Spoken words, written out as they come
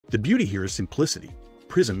The beauty here is simplicity.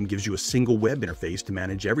 Prism gives you a single web interface to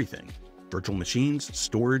manage everything: virtual machines,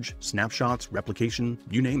 storage, snapshots, replication,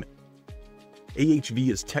 you name it. AHV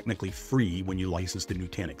is technically free when you license the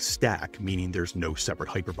Nutanix stack, meaning there's no separate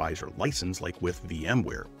hypervisor license like with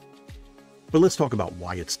VMware. But let's talk about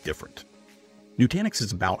why it's different. Nutanix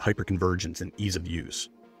is about hyperconvergence and ease of use.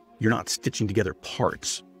 You're not stitching together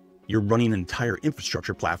parts. You're running an entire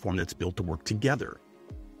infrastructure platform that's built to work together.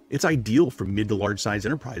 It's ideal for mid to large size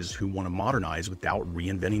enterprises who want to modernize without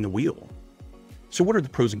reinventing the wheel. So what are the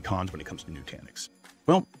pros and cons when it comes to Nutanix?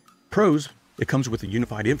 Well, pros: it comes with a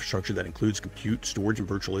unified infrastructure that includes compute, storage, and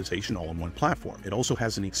virtualization all in one platform. It also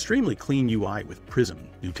has an extremely clean UI with Prism,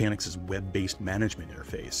 Nutanix's web-based management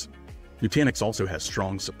interface. Nutanix also has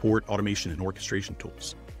strong support, automation, and orchestration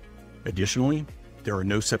tools. Additionally, there are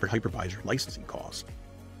no separate hypervisor licensing costs.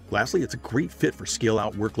 Lastly, it's a great fit for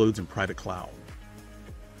scale-out workloads in private cloud.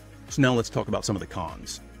 So now let's talk about some of the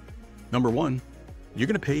cons. Number one, you're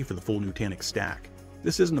going to pay for the full Nutanix stack.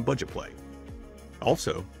 This isn't a budget play.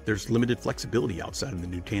 Also, there's limited flexibility outside of the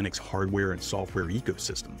Nutanix hardware and software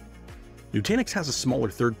ecosystem. Nutanix has a smaller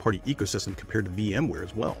third-party ecosystem compared to VMware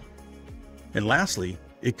as well. And lastly,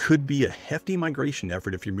 it could be a hefty migration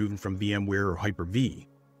effort if you're moving from VMware or Hyper-V,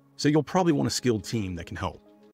 so you'll probably want a skilled team that can help.